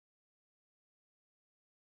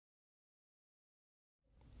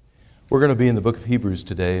We're going to be in the book of Hebrews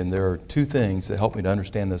today, and there are two things that help me to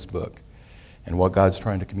understand this book and what God's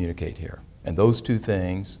trying to communicate here. And those two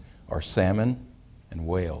things are salmon and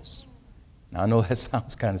whales. Now, I know that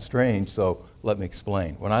sounds kind of strange, so let me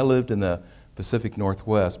explain. When I lived in the Pacific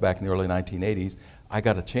Northwest back in the early 1980s, I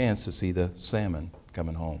got a chance to see the salmon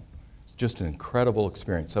coming home. It's just an incredible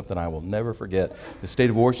experience, something I will never forget. The state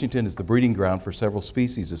of Washington is the breeding ground for several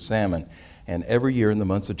species of salmon, and every year in the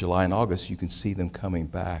months of July and August, you can see them coming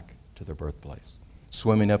back to their birthplace.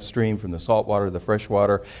 Swimming upstream from the saltwater to the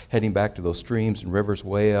freshwater, heading back to those streams and rivers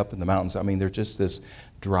way up in the mountains. I mean, there's just this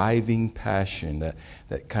driving passion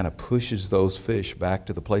that kind of pushes those fish back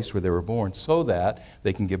to the place where they were born so that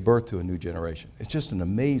they can give birth to a new generation. It's just an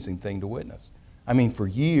amazing thing to witness. I mean, for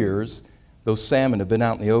years, those salmon have been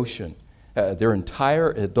out in the ocean. Their entire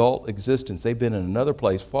adult existence, they've been in another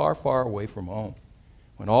place far, far away from home.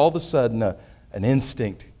 When all of a sudden an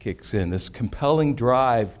instinct kicks in, this compelling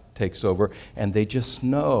drive takes over, and they just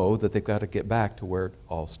know that they've got to get back to where it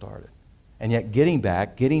all started. And yet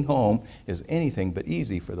getting home is anything but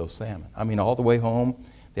easy for those salmon. I mean, all the way home,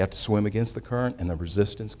 they have to swim against the current, and the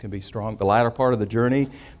resistance can be strong. The latter part of the journey,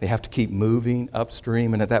 they have to keep moving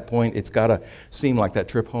upstream, and at that point, it's got to seem like that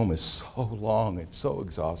trip home is so long, it's so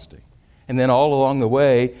exhausting. And then all along the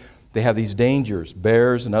way, they have these dangers,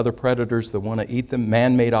 bears and other predators that want to eat them,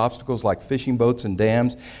 man-made obstacles like fishing boats and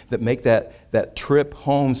dams that make that trip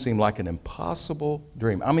home seem like an impossible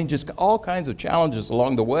dream. I mean, just all kinds of challenges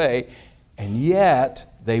along the way, and yet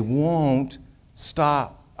they won't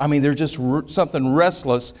stop. I mean, there's just something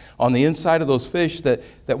restless on the inside of those fish that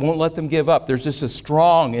won't let them give up. There's just a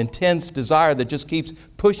strong, intense desire that just keeps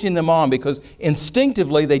pushing them on because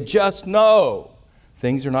instinctively they just know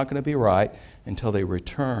things are not going to be right until they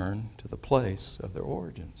return to the place of their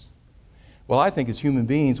origins. Well, I think as human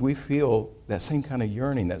beings, we feel that same kind of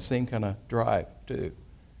yearning, that same kind of drive too.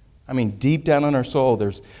 I mean, deep down in our soul,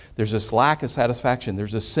 there's this lack of satisfaction.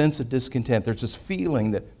 There's a sense of discontent. There's this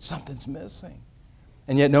feeling that something's missing.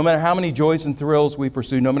 And yet, no matter how many joys and thrills we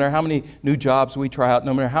pursue, no matter how many new jobs we try out,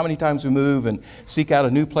 no matter how many times we move and seek out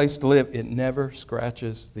a new place to live, it never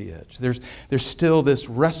scratches the itch. There's still this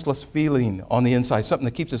restless feeling on the inside, something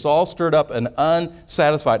that keeps us all stirred up and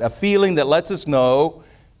unsatisfied, a feeling that lets us know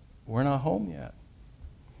we're not home yet.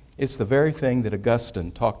 It's the very thing that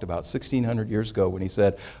Augustine talked about 1,600 years ago when he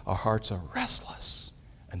said, our hearts are restless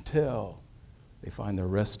until they find their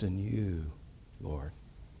rest in you, Lord.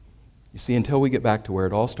 You see, until we get back to where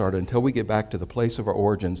it all started, until we get back to the place of our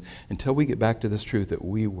origins, until we get back to this truth that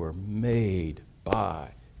we were made by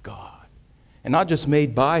God. And not just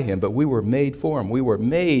made by Him, but we were made for Him. We were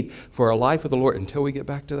made for a life of the Lord. Until we get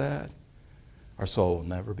back to that, our soul will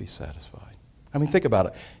never be satisfied. I mean, think about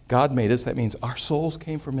it. God made us. That means our souls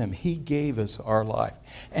came from Him. He gave us our life.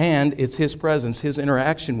 And it's His presence, His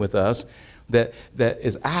interaction with us that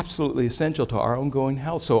is absolutely essential to our ongoing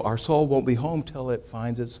health. So our soul won't be home till it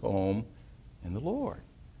finds its home in the Lord.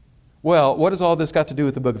 Well, what has all this got to do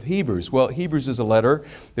with the book of Hebrews? Well, Hebrews is a letter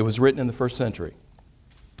that was written in the first century.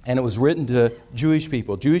 And it was written to Jewish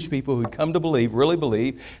people who come to believe, really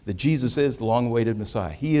believe, that Jesus is the long-awaited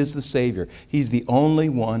Messiah. He is the Savior. He's the only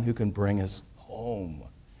one who can bring us home.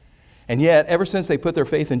 And yet, ever since they put their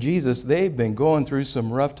faith in Jesus, they've been going through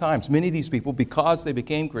some rough times. Many of these people, because they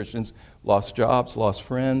became Christians, lost jobs, lost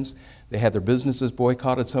friends. They had their businesses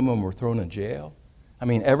boycotted. Some of them were thrown in jail. I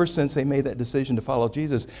mean, ever since they made that decision to follow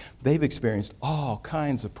Jesus, they've experienced all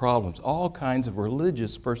kinds of problems, all kinds of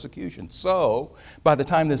religious persecution. So, by the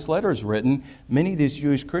time this letter is written, many of these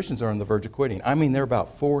Jewish Christians are on the verge of quitting. I mean, they're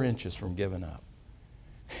about 4 inches from giving up.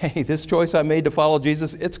 Hey, this choice I made to follow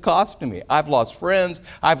Jesus, it's costing me. I've lost friends.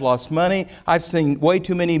 I've lost money. I've seen way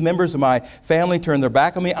too many members of my family turn their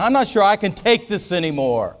back on me. I'm not sure I can take this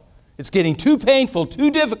anymore. It's getting too painful,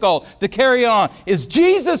 too difficult to carry on. Is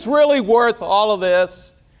Jesus really worth all of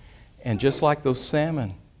this? And just like those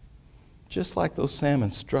salmon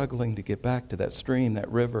struggling to get back to that stream, that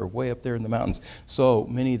river way up there in the mountains, so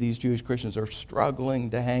many of these Jewish Christians are struggling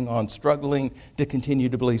to hang on, struggling to continue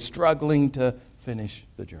to believe, struggling to finish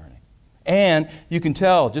the journey. And you can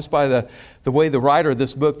tell just by the way the writer of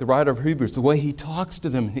this book, the writer of Hebrews, the way he talks to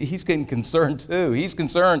them, he's getting concerned too. He's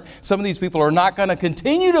concerned some of these people are not going to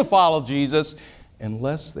continue to follow Jesus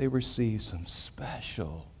unless they receive some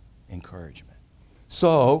special encouragement.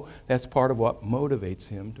 So that's part of what motivates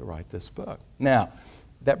him to write this book. Now,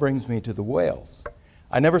 that brings me to the whales.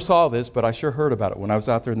 I never saw this, but I sure heard about it when I was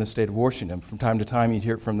out there in the state of Washington. From time to time, you'd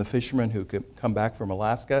hear it from the fishermen who could come back from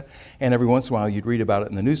Alaska, and every once in a while, you'd read about it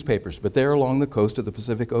in the newspapers. But there along the coast of the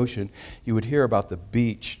Pacific Ocean, you would hear about the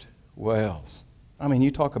beached whales. I mean,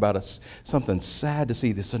 you talk about something sad to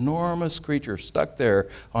see, this enormous creature stuck there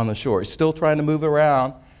on the shore. He's still trying to move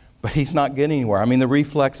around, but he's not getting anywhere. I mean, the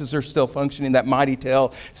reflexes are still functioning, that mighty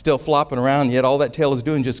tail still flopping around, yet all that tail is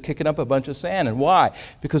doing is just kicking up a bunch of sand. And why?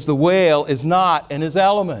 Because the whale is not in his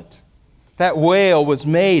element. That whale was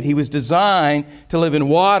made, he was designed to live in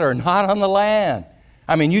water, not on the land.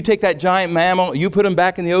 I mean, you take that giant mammal, you put him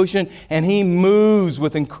back in the ocean, and he moves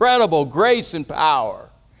with incredible grace and power.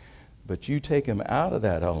 But you take him out of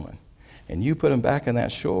that element, and you put him back on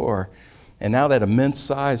that shore, and now that immense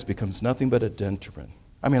size becomes nothing but a detriment.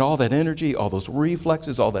 I mean, all that energy, all those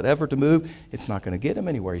reflexes, all that effort to move, it's not going to get him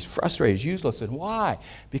anywhere. He's frustrated, he's useless. And why?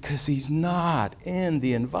 Because he's not in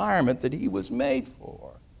the environment that he was made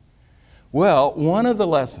for. Well, one of the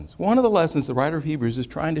lessons the writer of Hebrews is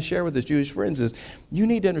trying to share with his Jewish friends is you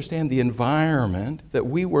need to understand the environment that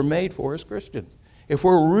we were made for as Christians. If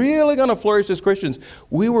we're really going to flourish as Christians,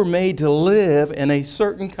 we were made to live in a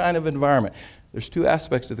certain kind of environment. There's two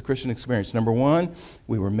aspects to the Christian experience. Number one,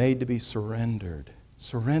 we were made to be surrendered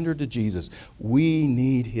to Jesus. We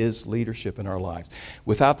need His leadership in our lives.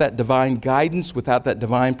 Without that divine guidance, without that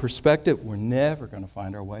divine perspective, we're never going to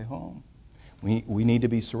find our way home. We need to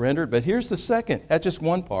be surrendered. But here's the second. That's just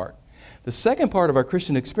one part. The second part of our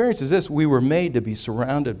Christian experience is this. We were made to be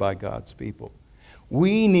surrounded by God's people.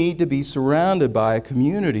 We need to be surrounded by a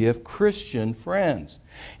community of Christian friends.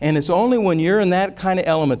 And it's only when you're in that kind of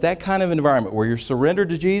element, that kind of environment, where you're surrendered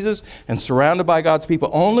to Jesus and surrounded by God's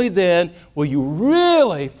people, only then will you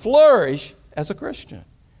really flourish as a Christian.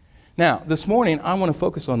 Now, this morning, I want to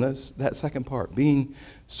focus on that second part, being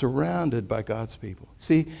surrounded by God's people.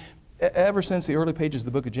 See, ever since the early pages of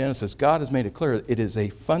the book of Genesis, God has made it clear it is a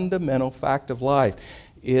fundamental fact of life.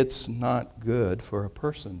 It's not good for a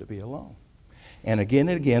person to be alone. And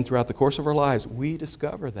again, throughout the course of our lives, we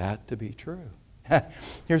discover that to be true.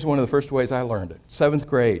 Here's one of the first ways I learned it. 7th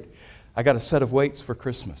grade, I got a set of weights for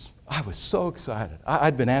Christmas. I was so excited.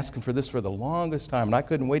 I'd been asking for this for the longest time, and I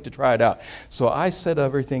couldn't wait to try it out. So I set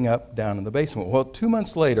everything up down in the basement. Well, 2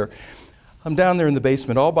 months later, I'm down there in the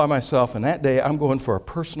basement all by myself, and that day I'm going for a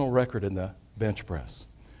personal record in the bench press.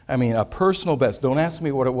 I mean, a personal best. Don't ask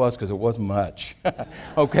me what it was because it wasn't much.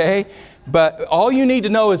 Okay? But all you need to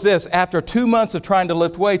know is this. After 2 months of trying to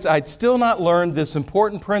lift weights, I'd still not learned this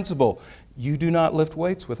important principle. You do not lift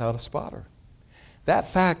weights without a spotter. That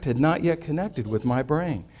fact had not yet connected with my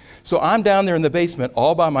brain. So I'm down there in the basement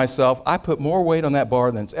all by myself. I put more weight on that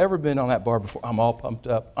bar than it's ever been on that bar before. I'm all pumped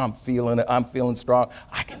up. I'm feeling it. I'm feeling strong.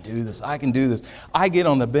 I can do this. I can do this. I get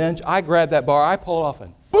on the bench. I grab that bar. I pull it off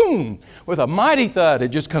and boom, with a mighty thud, it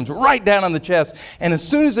just comes right down on the chest. And as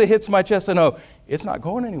soon as it hits my chest, I know it's not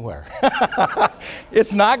going anywhere.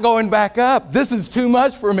 It's not going back up. This is too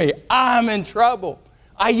much for me. I'm in trouble.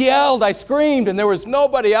 I yelled, I screamed, and there was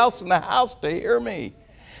nobody else in the house to hear me.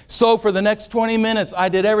 So for the next 20 minutes, I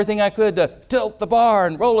did everything I could to tilt the bar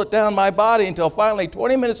and roll it down my body until finally,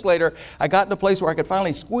 20 minutes later, I got in a place where I could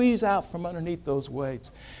finally squeeze out from underneath those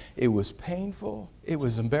weights. It was painful. It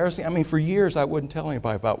was embarrassing. I mean, for years, I wouldn't tell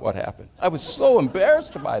anybody about what happened. I was so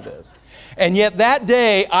embarrassed by this. And yet that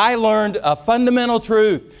day, I learned a fundamental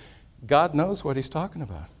truth. God knows what He's talking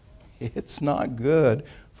about. It's not good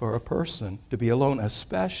for a person to be alone,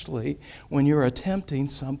 especially when you're attempting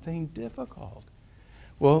something difficult.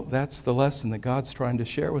 Well, that's the lesson that God's trying to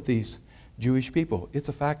share with these Jewish people. It's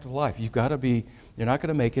a fact of life. You're not going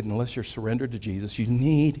to make it unless you're surrendered to Jesus. You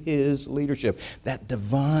need His leadership, that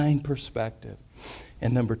divine perspective.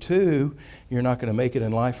 And number two, you're not going to make it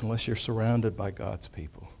in life unless you're surrounded by God's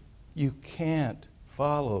people. You can't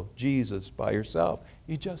follow Jesus by yourself.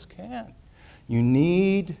 You just can't. You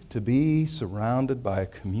need to be surrounded by a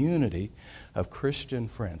community of Christian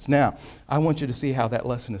friends. Now, I want you to see how that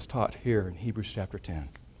lesson is taught here in Hebrews chapter 10.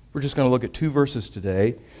 We're just going to look at 2 verses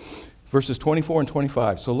today, verses 24 and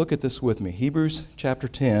 25. So look at this with me. Hebrews chapter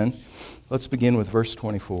 10, let's begin with verse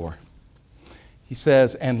 24. He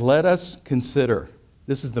says, "And let us consider."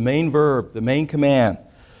 This is the main verb, the main command.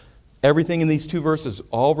 Everything in these 2 verses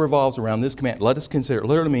all revolves around this command. Let us consider. It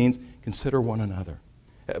literally means consider one another.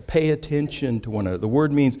 Pay attention to one another. The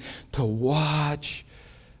word means to watch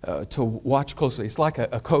closely. It's like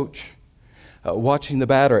a coach watching the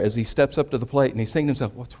batter as he steps up to the plate and he's thinking to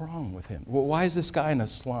himself, what's wrong with him? Well, why is this guy in a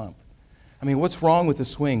slump? I mean, what's wrong with his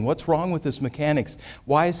swing? What's wrong with his mechanics?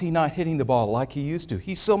 Why is he not hitting the ball like he used to?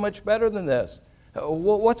 He's so much better than this.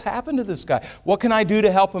 What's happened to this guy? What can I do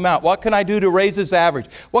to help him out? What can I do to raise his average?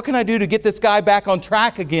 What can I do to get this guy back on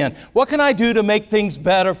track again? What can I do to make things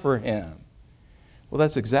better for him? Well,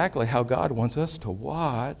 that's exactly how God wants us to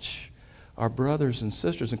watch our brothers and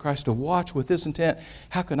sisters in Christ, to watch with this intent,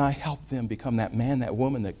 how can I help them become that man, that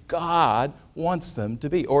woman that God wants them to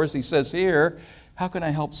be? Or as he says here, how can I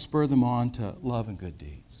help spur them on to love and good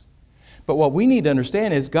deeds? But what we need to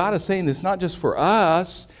understand is God is saying this not just for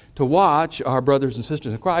us to watch our brothers and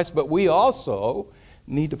sisters in Christ, but we also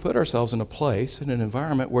need to put ourselves in a place, in an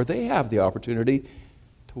environment where they have the opportunity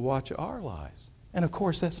to watch our lives. And of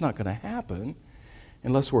course, that's not going to happen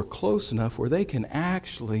unless we're close enough where they can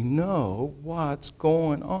actually know what's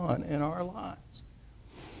going on in our lives.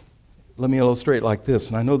 Let me illustrate like this,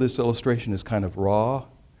 and I know this illustration is kind of raw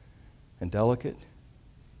and delicate,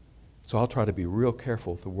 so I'll try to be real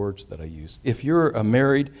careful with the words that I use. If you're a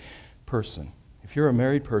married person,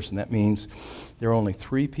 that means there are only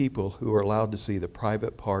 3 people who are allowed to see the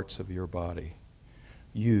private parts of your body: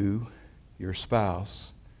 you, your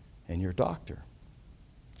spouse, and your doctor.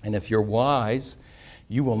 And if you're wise,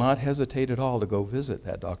 you will not hesitate at all to go visit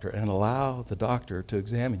that doctor and allow the doctor to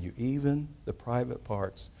examine you, even the private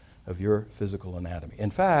parts of your physical anatomy.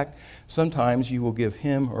 In fact, sometimes you will give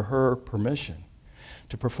him or her permission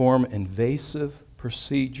to perform invasive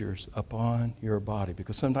procedures upon your body,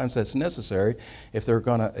 because sometimes that's necessary if they're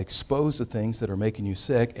going to expose the things that are making you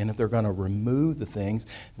sick and if they're going to remove the things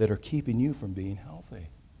that are keeping you from being healthy.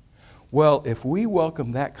 Well, if we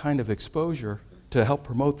welcome that kind of exposure to help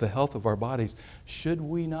promote the health of our bodies, should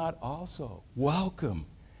we not also welcome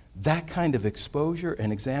that kind of exposure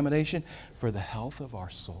and examination for the health of our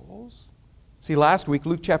souls? See, last week,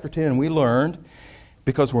 Luke chapter 10, we learned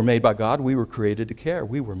because we're made by God, we were created to care.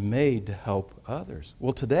 We were made to help others.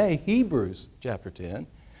 Well, today, Hebrews chapter 10,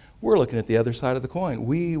 we're looking at the other side of the coin.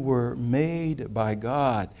 We were made by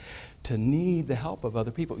God to need the help of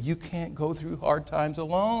other people. You can't go through hard times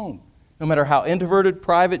alone, no matter how introverted,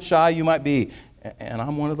 private, shy you might be. And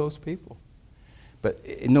I'm one of those people. But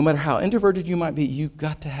no matter how introverted you might be, you've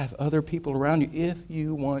got to have other people around you if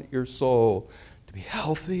you want your soul to be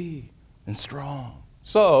healthy and strong.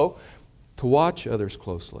 So, to watch others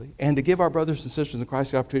closely and to give our brothers and sisters in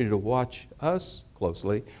Christ the opportunity to watch us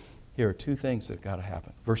closely, here are 2 things that got to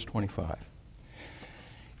happen. Verse 25.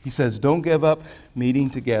 He says, don't give up meeting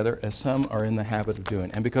together as some are in the habit of doing.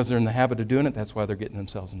 And because they're in the habit of doing it, that's why they're getting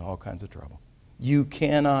themselves into all kinds of trouble. You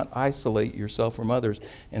cannot isolate yourself from others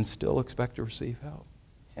and still expect to receive help.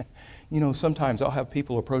 You know, sometimes I'll have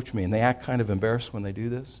people approach me and they act kind of embarrassed when they do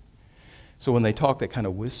this. So when they talk, they kind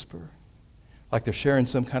of whisper, like they're sharing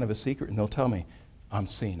some kind of a secret, and they'll tell me, I'm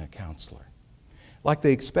seeing a counselor. Like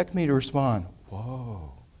they expect me to respond,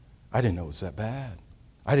 whoa, I didn't know it was that bad.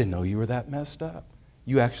 I didn't know you were that messed up.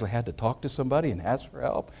 You actually had to talk to somebody and ask for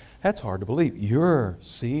help? That's hard to believe. You're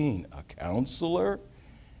seeing a counselor?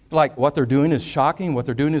 Like what they're doing is shocking, what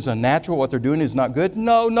they're doing is unnatural, what they're doing is not good?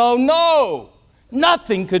 No, no, no!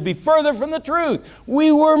 Nothing could be further from the truth.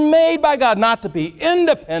 We were made by God not to be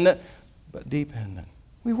independent, but dependent.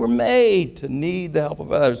 We were made to need the help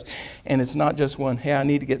of others. And it's not just one, hey, I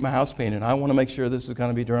need to get my house painted. I want to make sure this is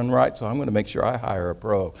going to be done right, so I'm going to make sure I hire a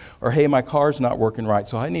pro. Or, hey, my car's not working right,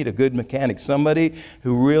 so I need a good mechanic, somebody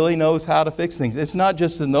who really knows how to fix things. It's not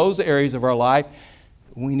just in those areas of our life.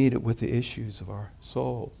 We need it with the issues of our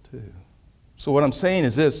soul, too. So what I'm saying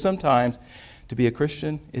is this, sometimes to be a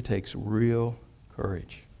Christian, it takes real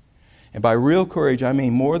courage. And by real courage, I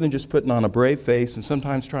mean more than just putting on a brave face and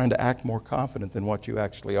sometimes trying to act more confident than what you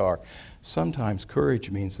actually are. Sometimes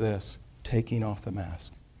courage means this, taking off the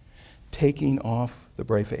mask, taking off the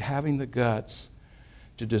brave face, having the guts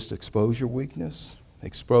to just expose your weakness,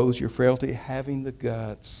 expose your frailty, having the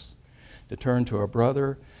guts to turn to a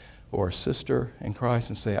brother or a sister in Christ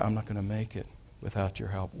and say, I'm not going to make it without your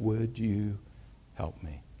help. Would you help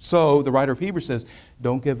me? So the writer of Hebrews says,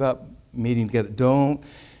 don't give up meeting together. Don't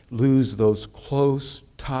lose those close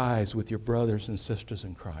ties with your brothers and sisters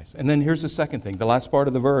in Christ. And then here's the second thing, the last part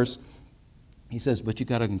of the verse. He says, but you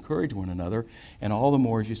got to encourage one another, and all the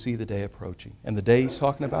more as you see the day approaching. And the day he's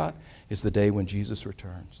talking about is the day when Jesus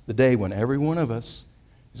returns, the day when every one of us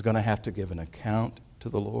is going to have to give an account to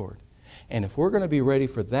the Lord. And if we're going to be ready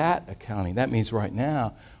for that accounting, that means right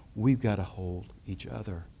now we've got to hold each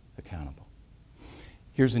other accountable.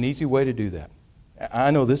 Here's an easy way to do that.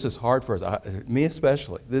 I know this is hard for us, me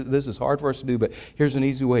especially. This is hard for us to do, but here's an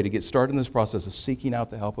easy way to get started in this process of seeking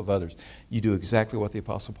out the help of others. You do exactly what the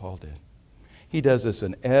Apostle Paul did. He does this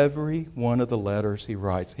in every one of the letters he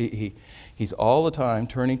writes. He's all the time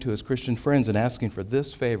turning to his Christian friends and asking for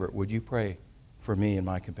this favor. Would you pray for me and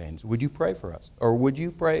my companions? Would you pray for us? Or would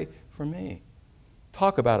you pray for me?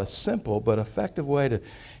 Talk about a simple but effective way to,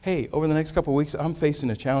 hey, over the next couple of weeks, I'm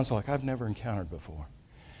facing a challenge like I've never encountered before.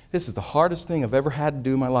 This is the hardest thing I've ever had to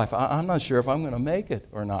do in my life. I'm not sure if I'm going to make it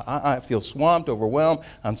or not. I feel swamped, overwhelmed.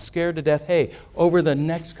 I'm scared to death. Hey, over the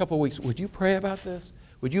next couple of weeks, would you pray about this?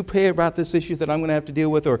 Would you pray about this issue that I'm going to have to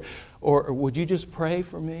deal with? Or would you just pray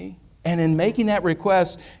for me? And in making that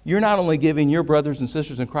request, you're not only giving your brothers and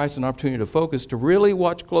sisters in Christ an opportunity to focus, to really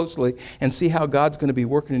watch closely and see how God's going to be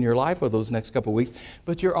working in your life over those next couple of weeks,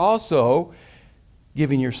 but you're also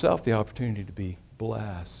giving yourself the opportunity to be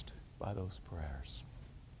blessed by those prayers.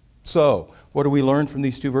 So, what do we learn from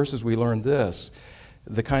these two verses? We learn this.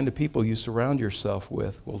 The kind of people you surround yourself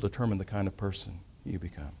with will determine the kind of person you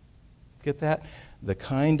become. Get that? The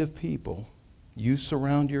kind of people you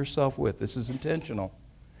surround yourself with, this is intentional.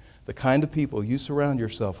 The kind of people you surround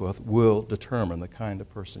yourself with will determine the kind of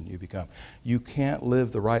person you become. You can't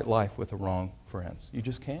live the right life with the wrong friends. You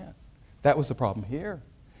just can't. That was the problem here.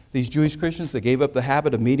 These Jewish Christians, they gave up the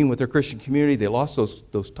habit of meeting with their Christian community. They lost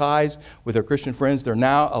those ties with their Christian friends. They're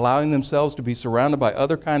now allowing themselves to be surrounded by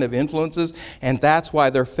other kind of influences, and that's why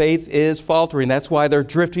their faith is faltering. That's why they're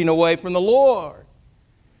drifting away from the Lord.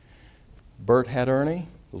 Bert had Ernie.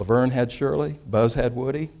 Laverne had Shirley. Buzz had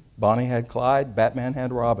Woody. Bonnie had Clyde. Batman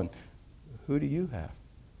had Robin. Who do you have?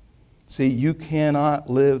 See, you cannot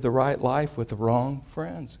live the right life with the wrong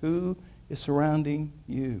friends. Who is surrounding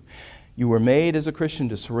you? You were made as a Christian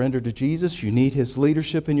to surrender to Jesus. You need His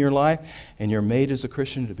leadership in your life. And you're made as a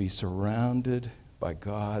Christian to be surrounded by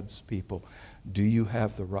God's people. Do you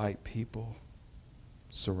have the right people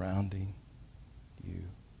surrounding you?